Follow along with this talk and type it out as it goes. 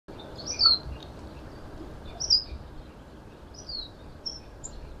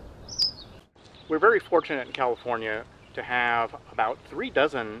We're very fortunate in California to have about 3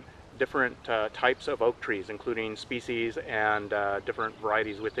 dozen different types of oak trees, including species and different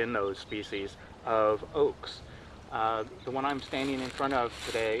varieties within those species of oaks. The one I'm standing in front of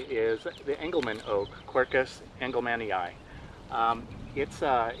today is the Engelmann oak, 𝘘𝘶𝘦𝘯𝘯𝘪𝘪.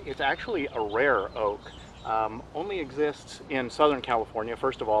 It's actually a rare oak. Only exists in Southern California.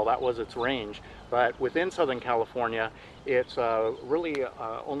 First of all, that was its range, but within Southern California it's really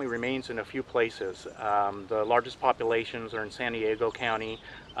only remains in a few places. The largest populations are in San Diego County.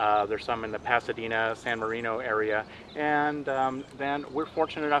 There's some in the Pasadena, San Marino area, and then we're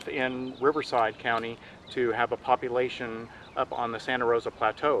fortunate enough in Riverside County to have a population up on the Santa Rosa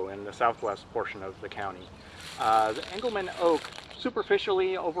Plateau in the southwest portion of the county. The Engelmann oak,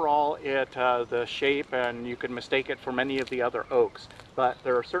 superficially, overall, the shape, and you could mistake it for many of the other oaks, but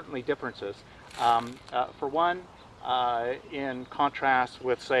there are certainly differences. For one, in contrast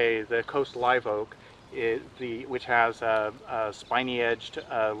with, say, the coast live oak, which has spiny-edged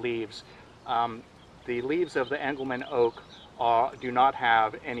leaves, the leaves of the Engelmann oak do not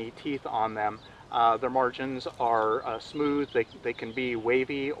have any teeth on them. Their margins are smooth. They can be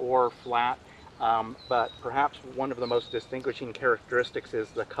wavy or flat. But perhaps one of the most distinguishing characteristics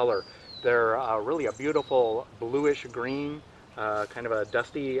is the color. They're really a beautiful bluish green, kind of a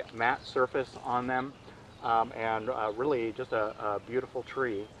dusty matte surface on them, and really just a beautiful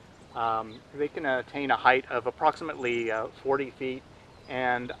tree. They can attain a height of approximately 40 feet,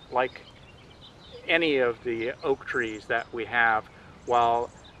 and like any of the oak trees that we have,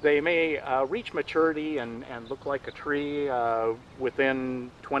 while they may reach maturity and look like a tree within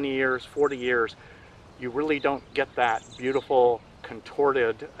 20 years, 40 years, you really don't get that beautiful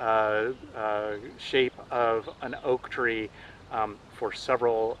contorted shape of an oak tree for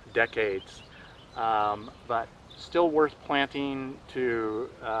several decades. But still worth planting to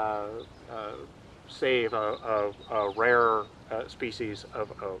save a rare species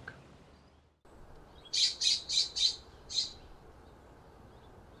of oak.